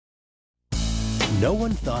No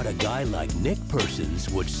one thought a guy like Nick Persons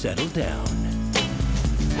would settle down.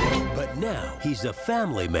 But now he's a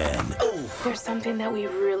family man. There's something that we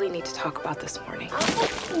really need to talk about this morning.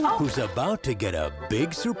 Who's about to get a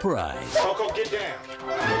big surprise. Coco, get down.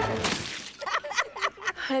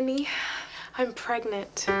 Honey, I'm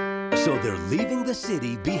pregnant. So they're leaving the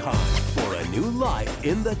city behind for a new life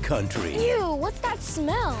in the country. Ew, what's that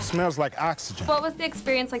smell? Smells like oxygen. What was the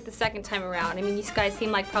experience like the second time around? I mean, you guys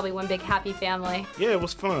seem like probably one big happy family. Yeah, it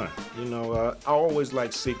was fun. You know, I always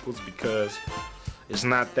like sequels because it's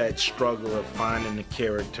not that struggle of finding the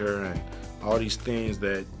character and all these things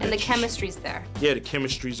that And the chemistry's there. Yeah, the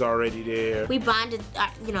chemistry's already there. We bonded,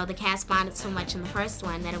 you know, the cast bonded so much in the first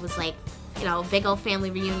one that it was like, you know, big old family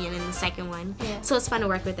reunion in the second one. Yeah. So it's fun to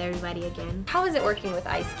work with everybody again. How is it working with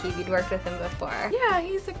Ice Cube? You'd worked with him before. Yeah,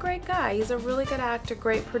 he's a great guy. He's a really good actor,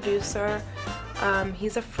 great producer.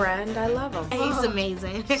 He's a friend. I love him. He's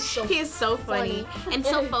amazing. He is so funny and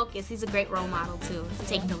so focused. He's a great role model too.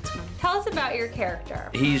 Take notes from him. Tell us about your character.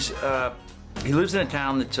 He lives in a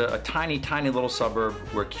town that's a tiny, tiny little suburb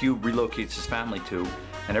where Cube relocates his family to.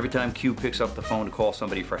 And every time Cube picks up the phone to call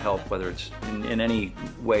somebody for help, whether it's in any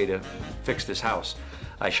way to fix this house,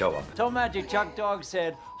 I show up. Tell Magic Chuck Dog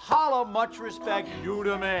said, holla, much respect, you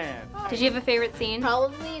the man. Did you have a favorite scene?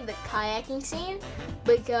 Probably the kayaking scene,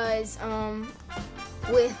 because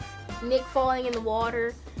with Nick falling in the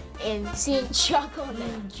water and seeing Chuck on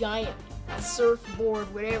that giant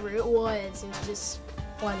surfboard, whatever it was just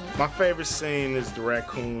funny. My favorite scene is the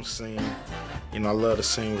raccoon scene. You know, I love the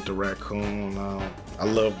scene with the raccoon. I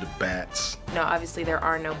love the bats. No, obviously there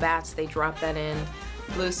are no bats. They dropped that in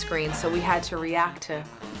blue screen, so we had to react to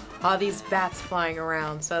all these bats flying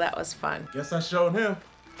around, so that was fun. Guess I showed him.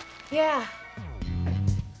 Yeah.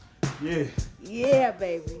 Yeah. Yeah,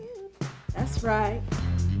 baby. That's right.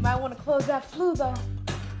 You might want to close that flue, though.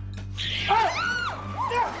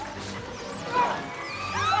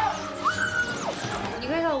 You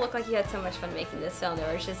guys all look like you had so much fun making this film.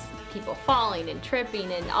 There was just people falling and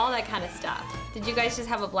tripping and all that kind of stuff. Did you guys just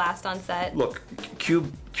have a blast on set? Look,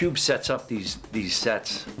 Cube sets up these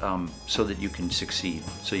sets so that you can succeed,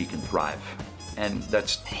 so you can thrive. And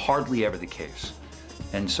that's hardly ever the case.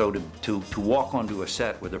 And so to walk onto a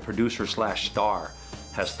set where the producer / star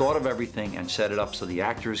has thought of everything and set it up so the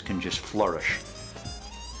actors can just flourish,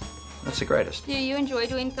 that's the greatest. Do you enjoy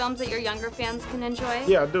doing films that your younger fans can enjoy?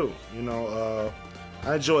 Yeah, I do. You know,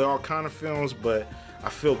 I enjoy all kind of films, but I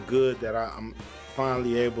feel good that I'm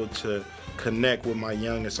finally able to connect with my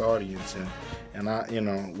youngest audience. And I, you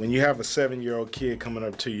know, when you have a 7-year-old kid coming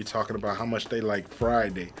up to you talking about how much they like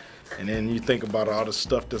Friday, and then you think about all the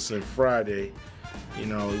stuff that's in Friday, you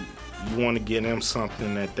know, you want to get them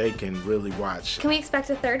something that they can really watch. Can we expect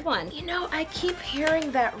a third one? You know, I keep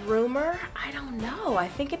hearing that rumor. I don't know. I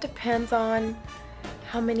think it depends on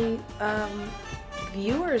how many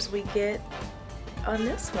viewers we get on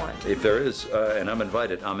this one. If there is, and I'm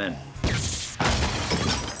invited, I'm in.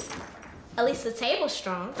 At least the table's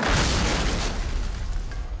strong.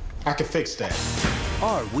 I can fix that.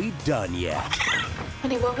 Are we done yet?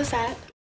 Honey, what was that?